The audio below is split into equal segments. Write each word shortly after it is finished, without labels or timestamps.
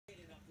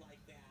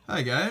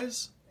Hi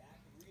guys,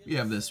 we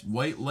have this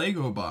white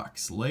Lego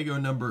box, Lego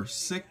number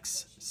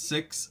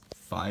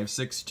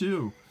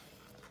 66562.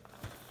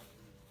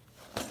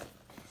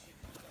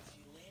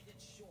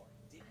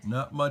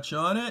 Not much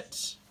on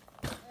it.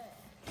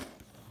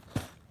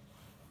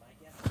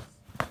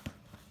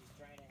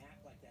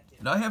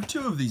 And I have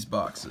two of these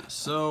boxes,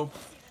 so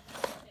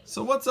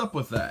what's up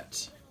with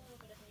that?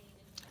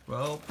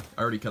 Well,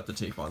 I already cut the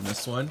tape on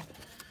this one.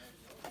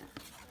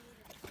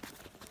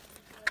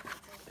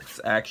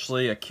 It's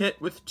actually a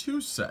kit with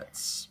two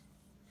sets.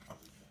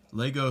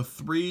 Lego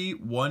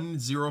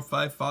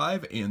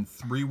 31055 and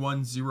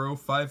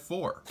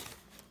 31054.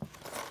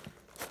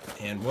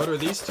 And what are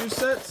these two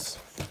sets?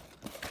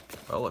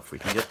 Well, if we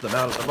can get them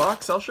out of the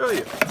box, I'll show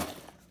you.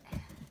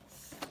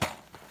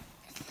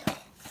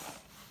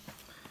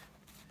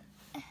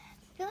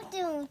 You're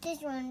doing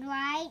this one,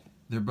 right?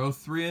 They're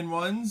both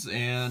 3-in-1s,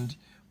 and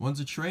one's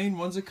a train,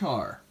 one's a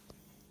car.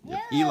 Yeah.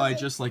 Eli,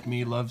 just like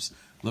me, loves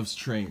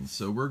trains.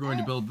 So we're going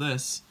to build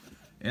this,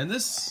 and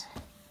this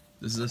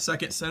is the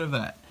second set of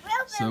that.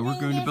 So we're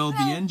going to build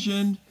the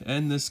engine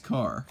and this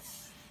car.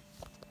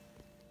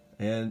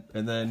 And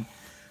then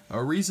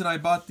a reason I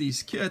bought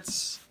these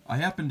kits, I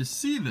happened to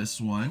see this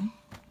one.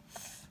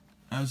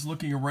 I was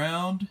looking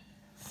around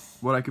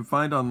what I could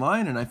find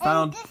online, and I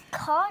found this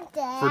car,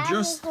 Dad, for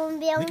just, I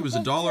think it was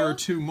 $1 or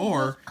 $2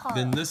 more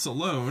than this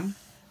alone,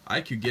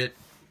 I could get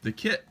the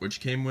kit, which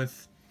came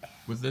with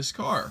this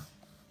car.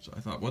 So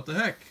I thought, what the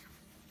heck?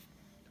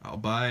 I'll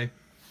buy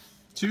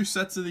two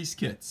sets of these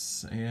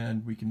kits,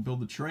 and we can build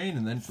the train,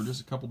 and then for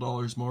just a couple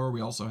dollars more, we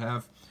also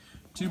have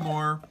two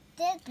more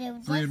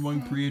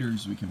 3-in-1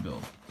 creators we can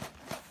build.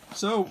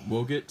 So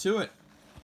we'll get to it.